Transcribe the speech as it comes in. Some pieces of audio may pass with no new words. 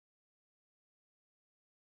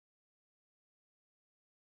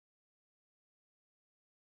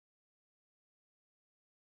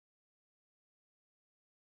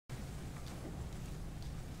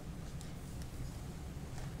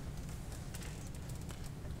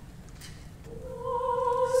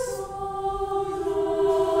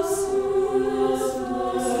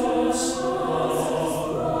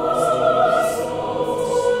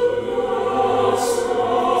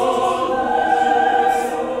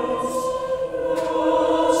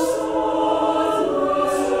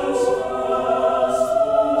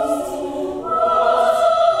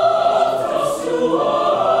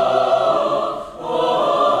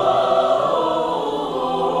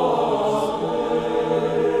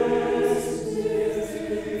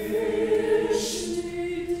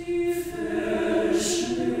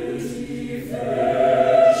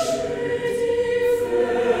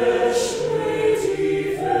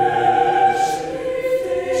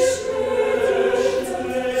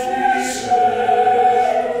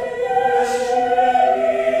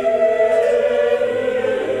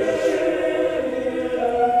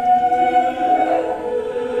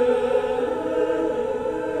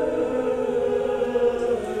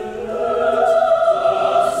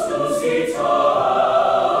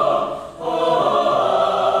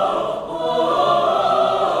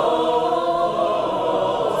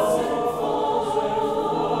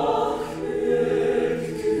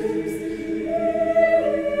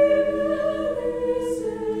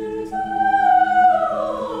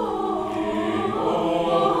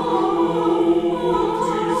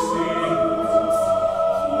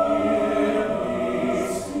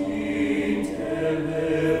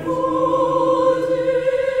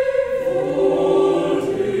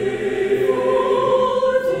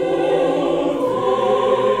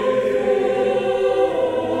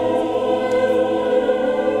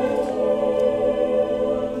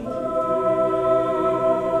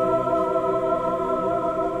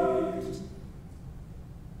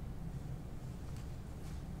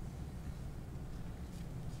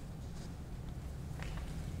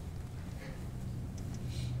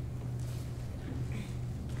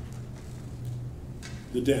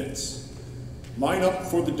The dance. Line up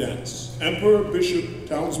for the dance. Emperor, bishop,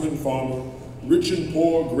 townsman, farmer, rich and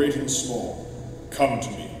poor, great and small, come to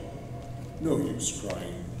me. No use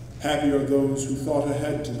crying. Happy are those who thought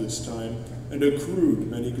ahead to this time and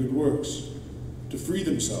accrued many good works, to free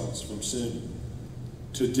themselves from sin.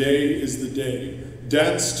 Today is the day.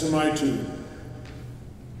 Dance to my tune.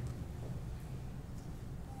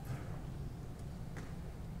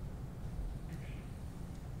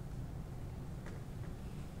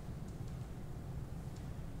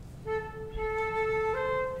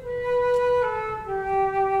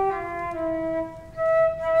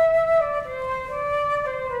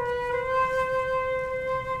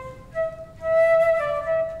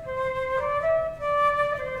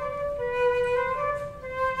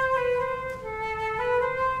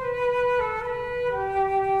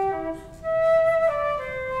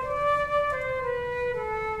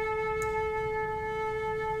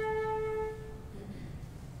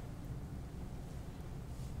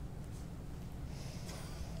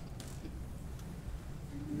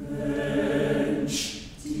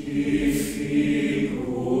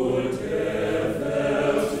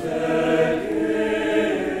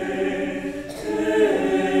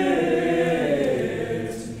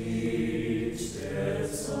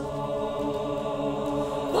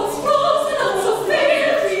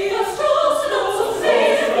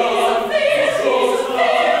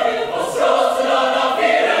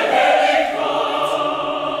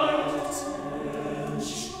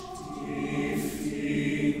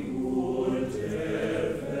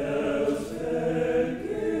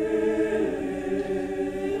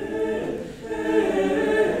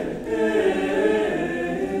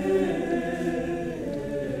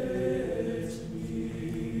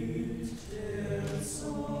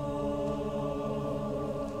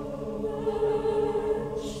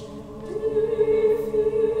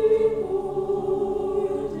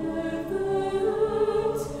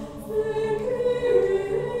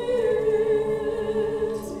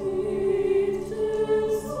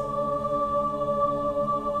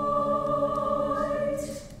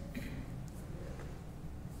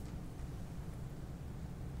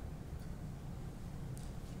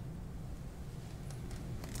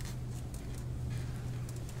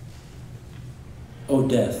 O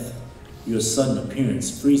death, your sudden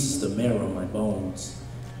appearance freezes the marrow in my bones.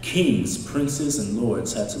 Kings, princes, and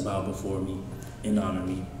lords had to bow before me and honor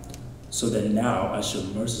me, so that now I shall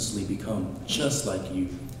mercilessly become just like you,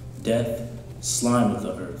 death, slime of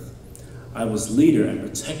the earth. I was leader and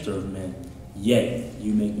protector of men, yet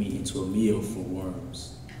you make me into a meal for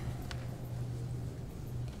worms.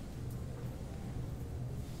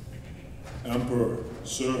 Emperor,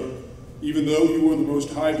 sir, even though you were the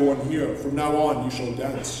most highborn here, from now on you shall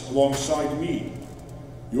dance alongside me.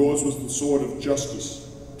 Yours was the sword of justice,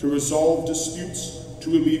 to resolve disputes,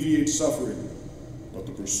 to alleviate suffering. But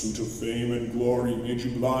the pursuit of fame and glory made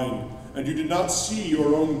you blind, and you did not see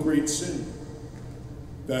your own great sin.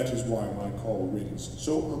 That is why my call rings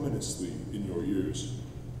so ominously in your ears.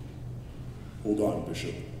 Hold on,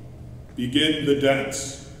 Bishop. Begin the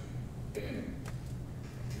dance.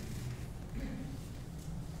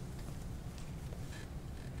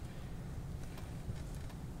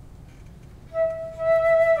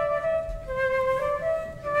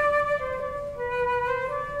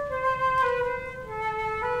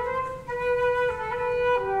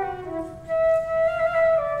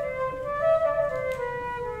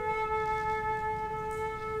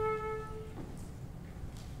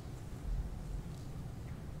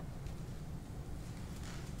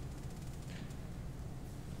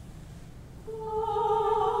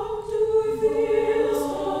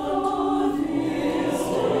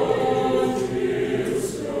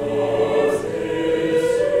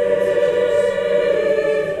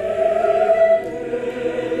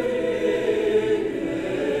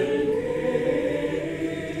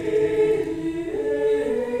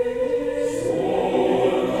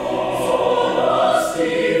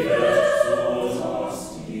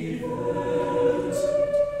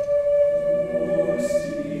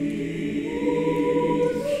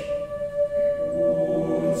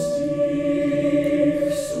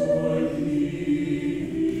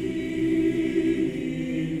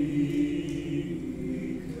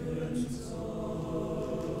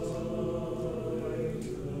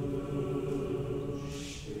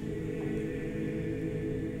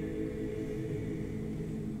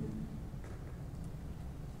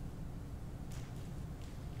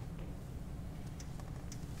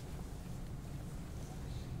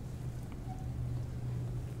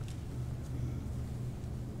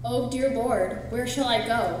 Oh, dear Lord, where shall I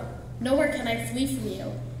go? Nowhere can I flee from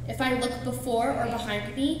you. If I look before or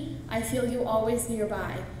behind me, I feel you always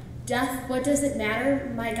nearby. Death, what does it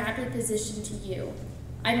matter, my godly position to you?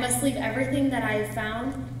 I must leave everything that I have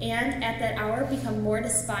found, and at that hour become more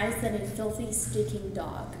despised than a filthy, stinking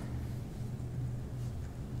dog.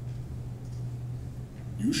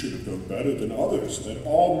 You should have known better than others that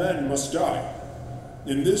all men must die.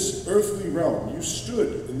 In this earthly realm you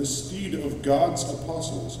stood in the stead of God's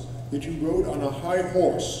apostles, that you rode on a high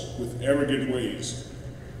horse with arrogant ways.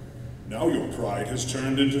 Now your pride has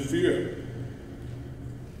turned into fear.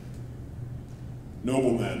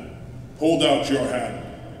 Noble men, hold out your hand.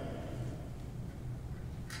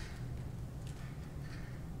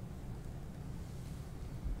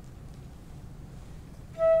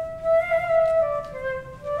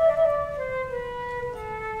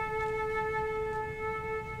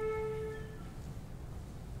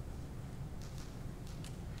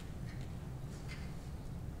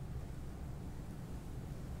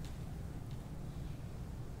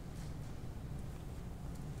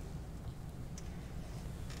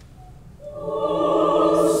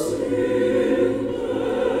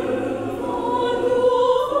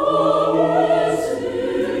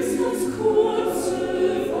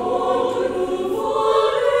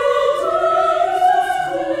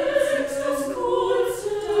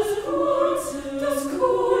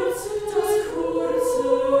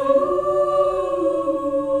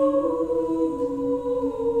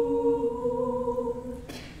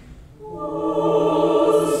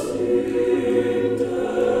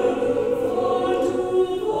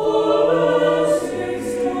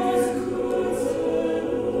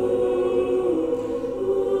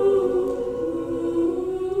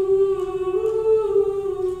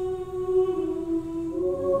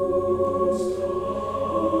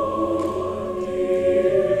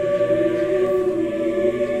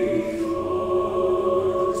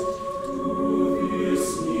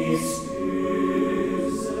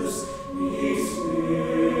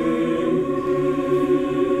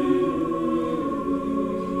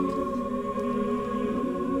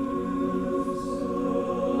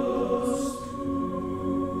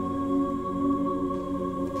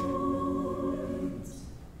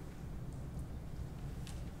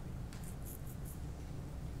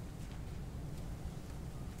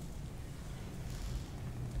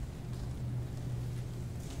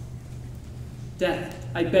 Death,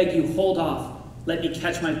 I beg you, hold off. Let me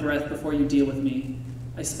catch my breath before you deal with me.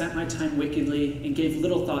 I spent my time wickedly and gave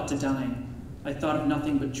little thought to dying. I thought of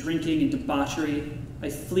nothing but drinking and debauchery. I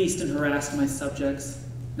fleeced and harassed my subjects.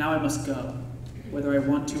 Now I must go, whether I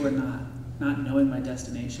want to or not knowing my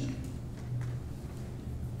destination.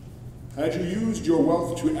 Had you used your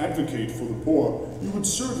wealth to advocate for the poor, you would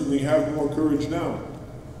certainly have more courage now.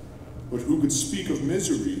 But who could speak of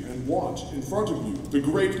misery and want in front of you, the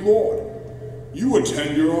great Lord? You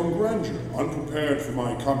attend your own grandeur, unprepared for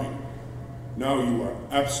my coming. Now you are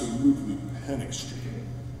absolutely panic-stricken.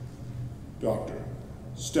 Doctor,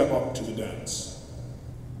 step up to the dance.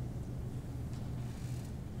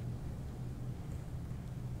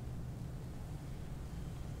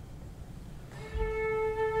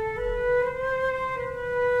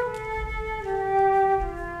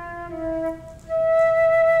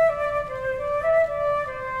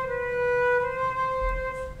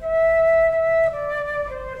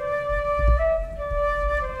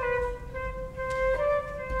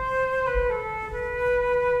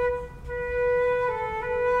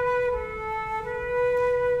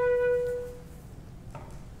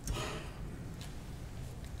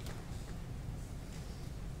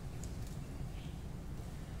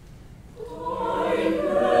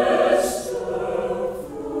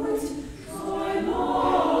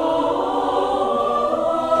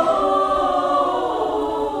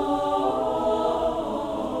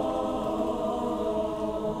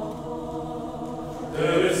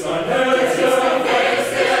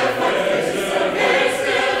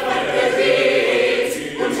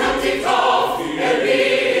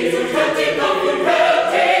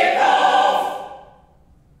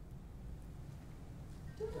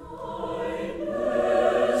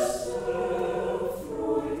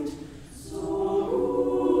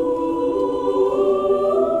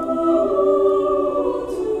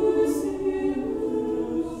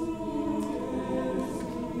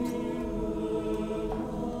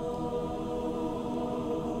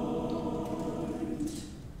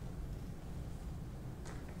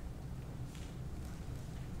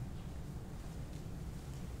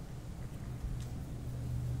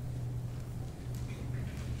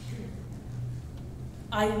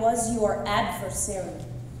 I was your adversary.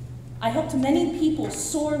 I helped many people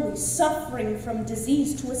sorely suffering from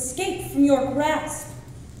disease to escape from your grasp.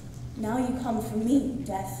 Now you come for me,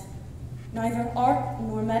 death. Neither art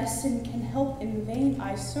nor medicine can help. In vain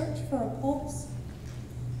I search for a pulse.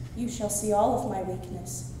 You shall see all of my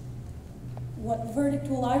weakness. What verdict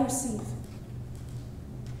will I receive?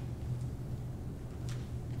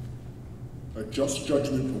 A just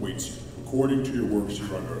judgment awaits you, according to your works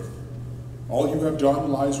here on earth. All you have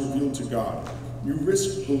done lies revealed to God. You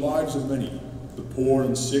risked the lives of many, the poor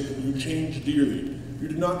and sick you changed dearly. You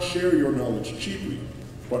did not share your knowledge cheaply,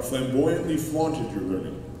 but flamboyantly flaunted your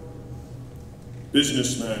learning.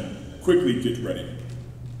 Businessman, quickly get ready.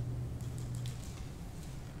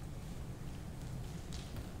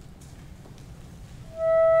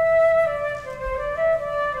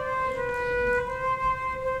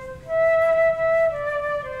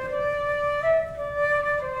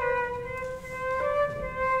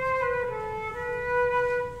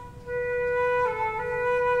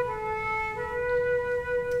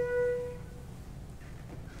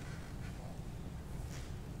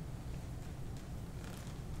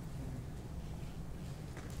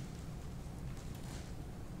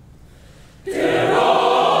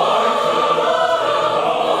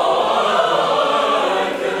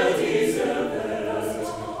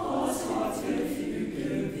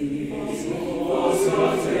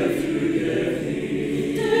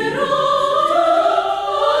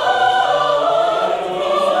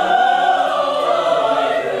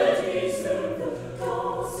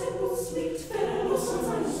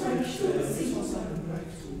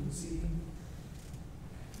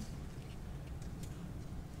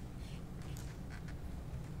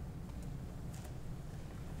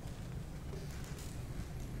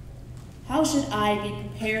 How should I be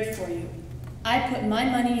prepared for you? I put my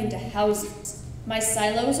money into houses. My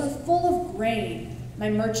silos are full of grain. My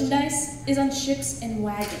merchandise is on ships and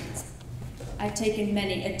wagons. I've taken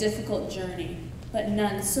many a difficult journey, but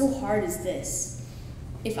none so hard as this.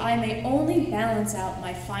 If I may only balance out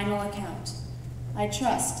my final account, I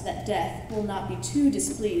trust that death will not be too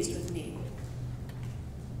displeased with me.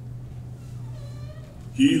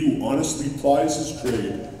 He who honestly plies his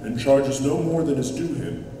trade and charges no more than is due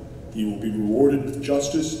him, he will be rewarded with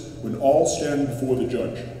justice when all stand before the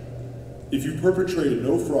judge. If you perpetrated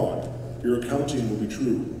no fraud, your accounting will be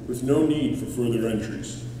true, with no need for further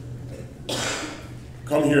entries.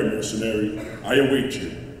 Come here, mercenary. I await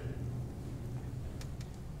you.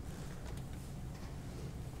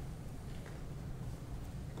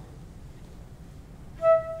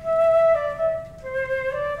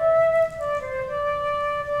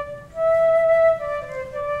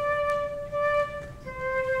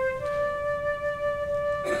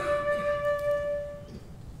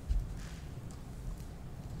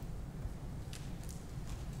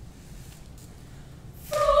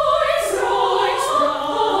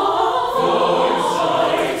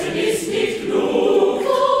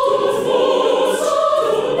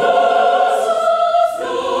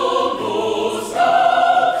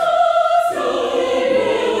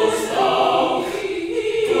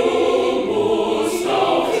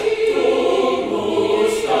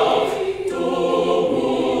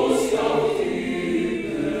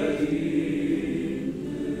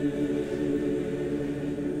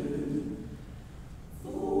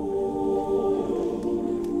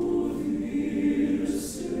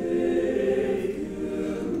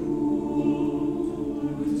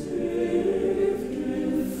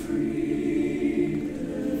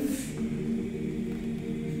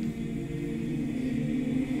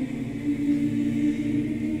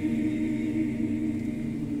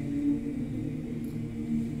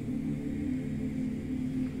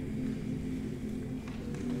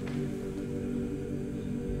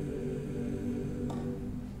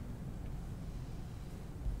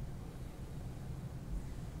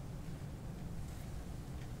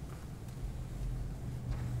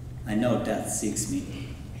 I know death seeks me.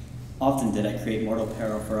 Often did I create mortal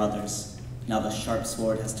peril for others. Now the sharp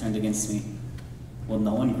sword has turned against me. Will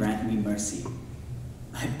no one grant me mercy?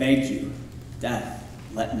 I beg you, death,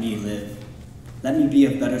 let me live. Let me be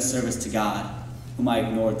of better service to God, whom I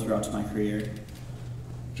ignored throughout my career.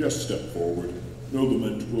 Just step forward. No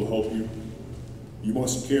lament will help you. You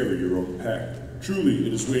must carry your own pack. Truly,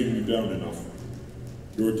 it is weighing you down enough.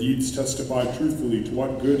 Your deeds testify truthfully to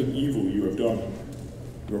what good and evil you have done.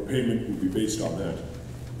 Your payment will be based on that.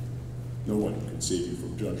 No one can save you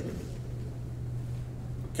from judgment.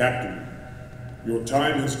 Captain, your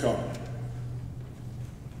time has come.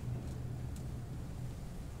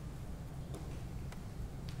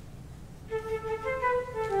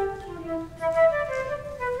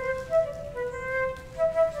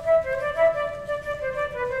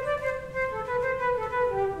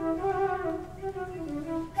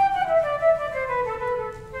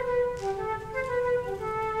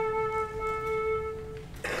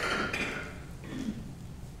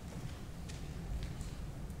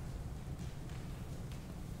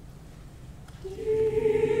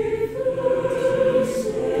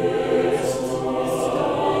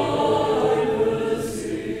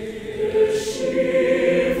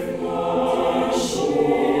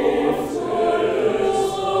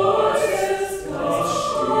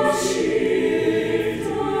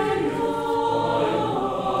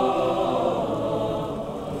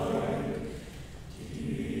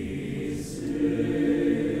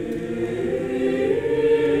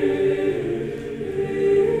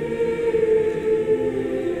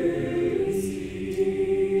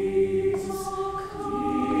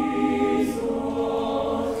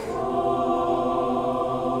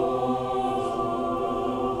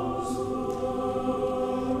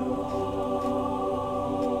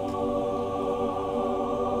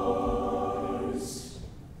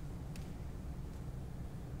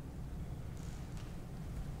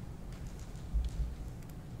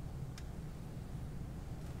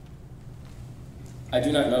 I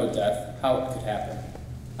do not know, Death, how it could happen.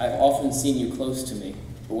 I have often seen you close to me,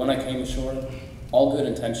 but when I came ashore, all good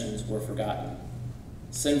intentions were forgotten.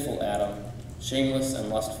 Sinful Adam, shameless and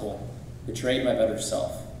lustful, betrayed my better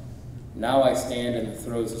self. Now I stand in the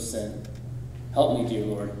throes of sin. Help me, dear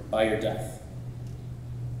Lord, by your death.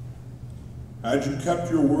 Had you kept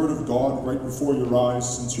your word of God right before your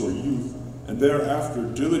eyes since your youth, and thereafter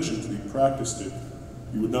diligently practiced it,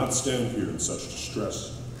 you would not stand here in such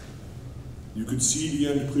distress. You could see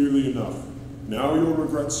the end clearly enough. Now your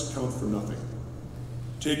regrets count for nothing.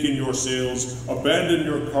 Take in your sails, abandon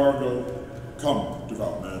your cargo. Come,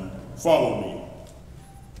 devout man, follow me.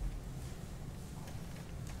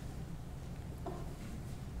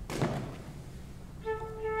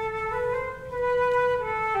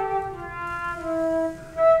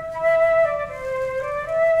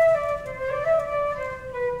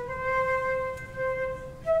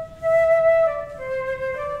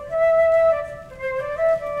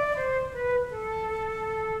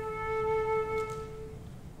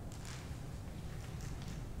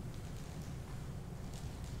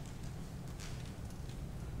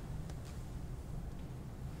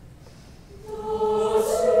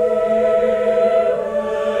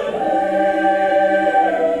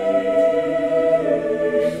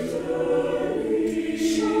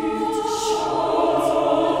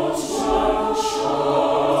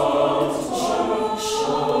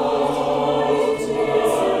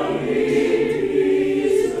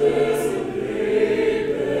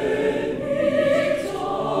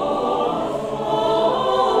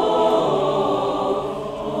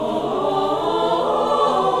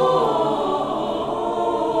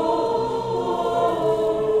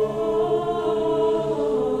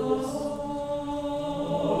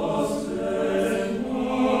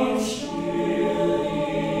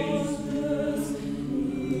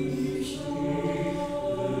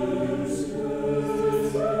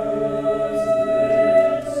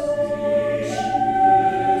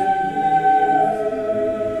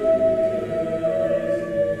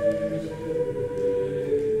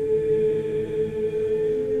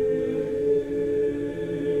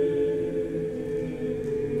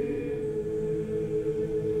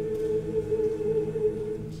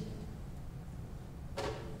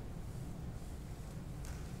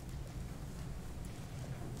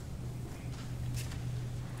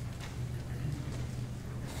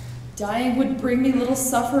 Dying would bring me little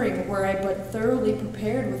suffering were I but thoroughly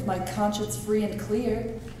prepared with my conscience free and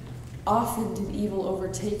clear. Often did evil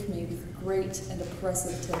overtake me with great and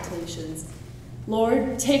oppressive temptations.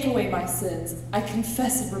 Lord, take away my sins. I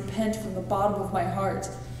confess and repent from the bottom of my heart.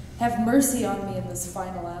 Have mercy on me in this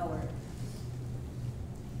final hour.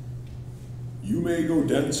 You may go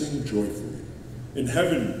dancing joyfully. In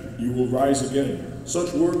heaven you will rise again.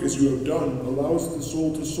 Such work as you have done allows the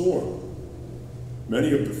soul to soar.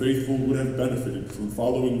 Many of the faithful would have benefited from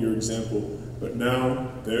following your example, but now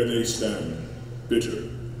there they stand, bitter.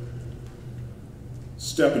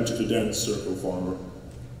 Step into the dance circle, farmer.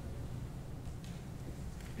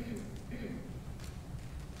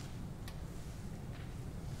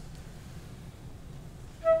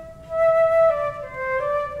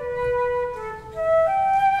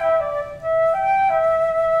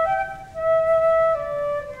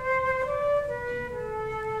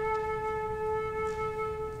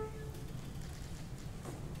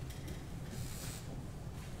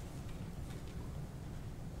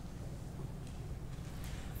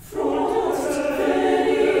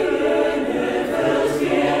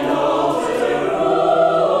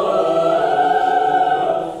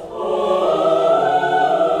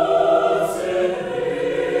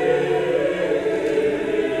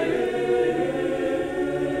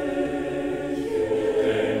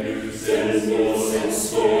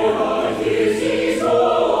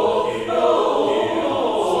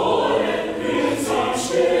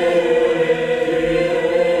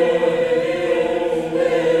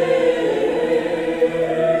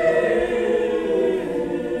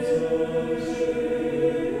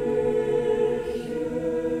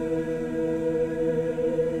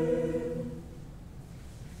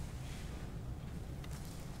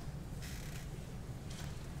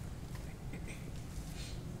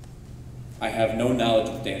 I have no knowledge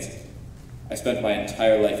of dancing. I spent my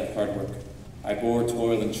entire life at hard work. I bore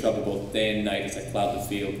toil and trouble both day and night as I plowed the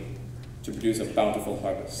field to produce a bountiful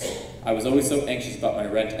harvest. I was always so anxious about my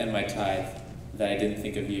rent and my tithe that I didn't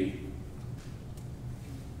think of you.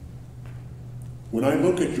 When I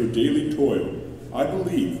look at your daily toil, I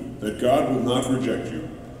believe that God will not reject you.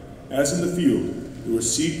 As in the field, your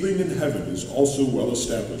seedling in heaven is also well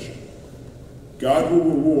established. God will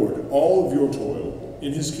reward all of your toil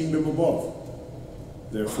in his kingdom above.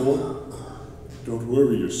 Therefore, don't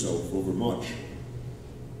worry yourself over much.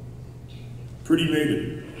 Pretty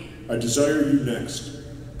maiden, I desire you next.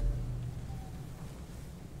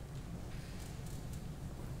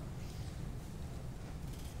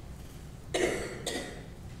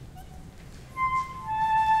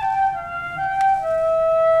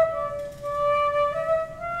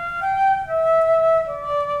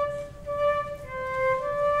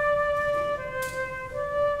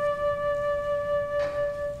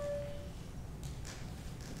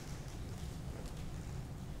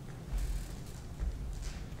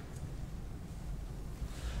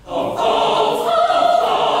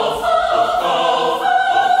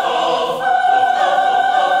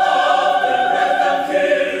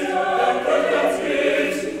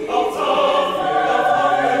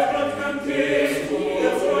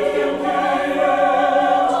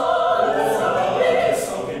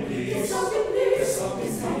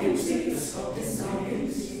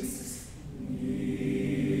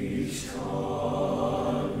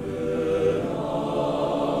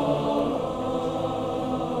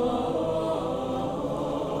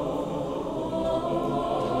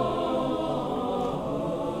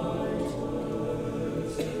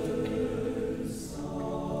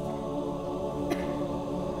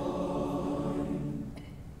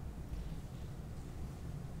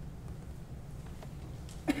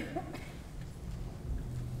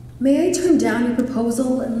 May I turn down your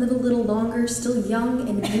proposal and live a little longer, still young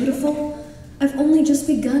and beautiful? I've only just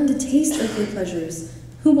begun to taste earthly pleasures.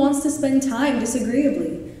 Who wants to spend time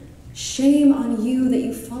disagreeably? Shame on you that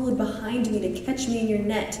you followed behind me to catch me in your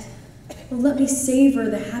net. Oh, let me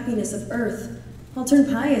savor the happiness of earth. I'll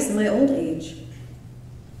turn pious in my old age.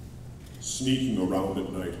 Sneaking around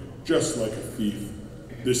at night, just like a thief.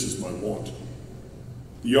 This is my wont.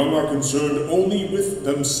 The young are concerned only with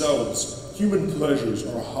themselves. Human pleasures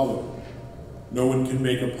are hollow. No one can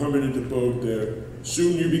make a permanent abode there.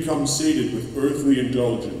 Soon you become sated with earthly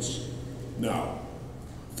indulgence. Now,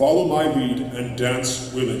 follow my lead and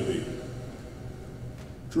dance willingly.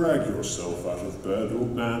 Drag yourself out of bed,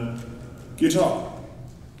 old man. Get up.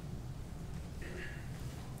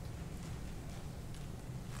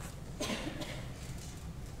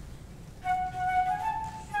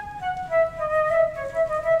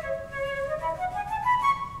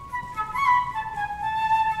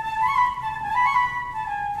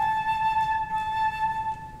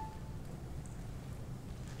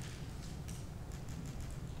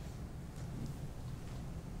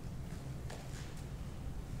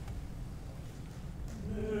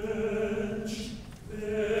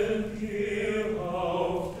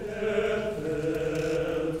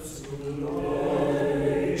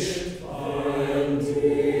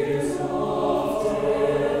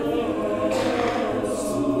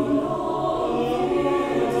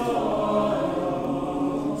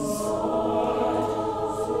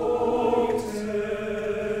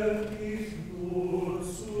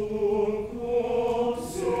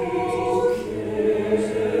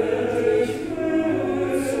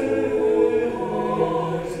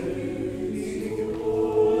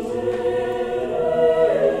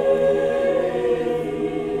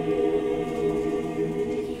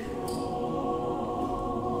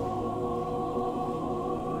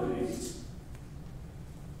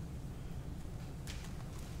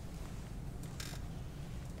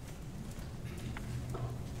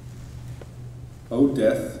 O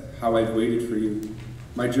death, how I've waited for you.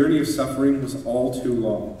 My journey of suffering was all too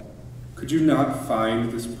long. Could you not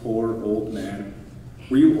find this poor old man?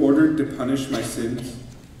 Were you ordered to punish my sins?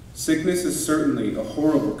 Sickness is certainly a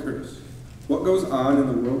horrible curse. What goes on in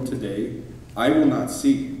the world today, I will not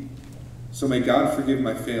see. So may God forgive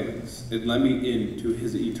my failings and let me into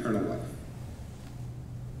his eternal life.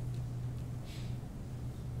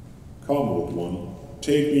 Come, old one,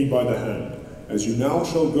 take me by the hand, as you now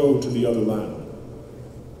shall go to the other land.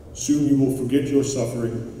 Soon you will forget your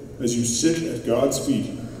suffering as you sit at God's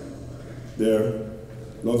feet. There,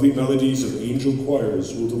 lovely melodies of angel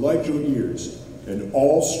choirs will delight your ears, and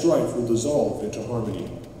all strife will dissolve into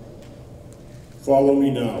harmony. Follow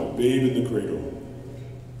me now, babe in the cradle.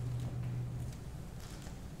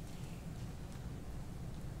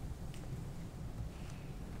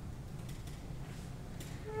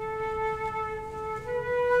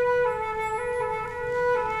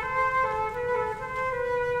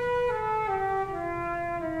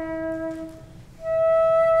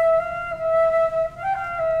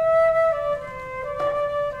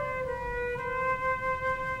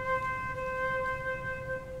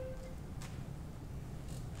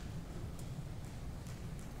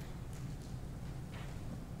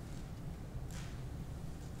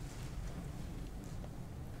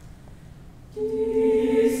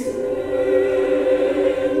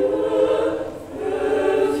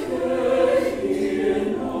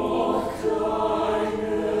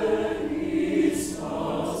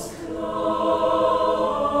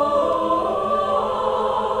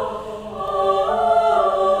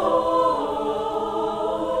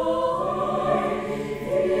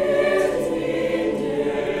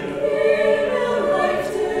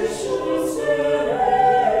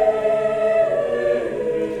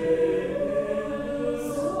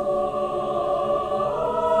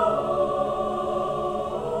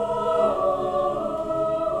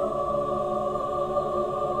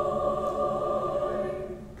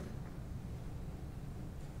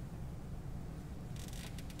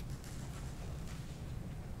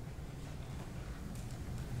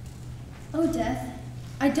 Oh, Death,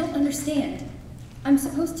 I don't understand. I'm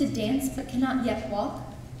supposed to dance but cannot yet walk?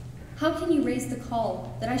 How can you raise the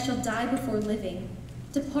call that I shall die before living,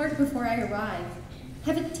 depart before I arrive,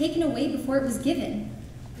 have it taken away before it was given?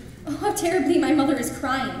 Oh, how terribly my mother is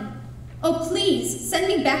crying. Oh, please, send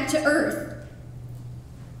me back to earth.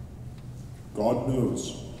 God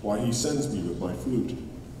knows why he sends me with my flute,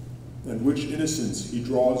 and which innocence he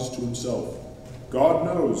draws to himself. God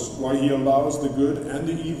knows why he allows the good and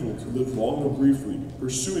the evil to live long or briefly,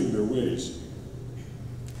 pursuing their ways.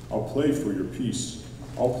 I'll play for your peace.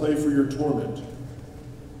 I'll play for your torment.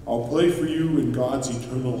 I'll play for you in God's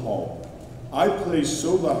eternal hall. I play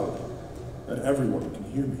so loud that everyone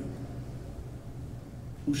can hear me.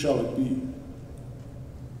 Who shall it be?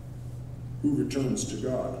 Who returns to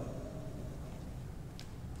God?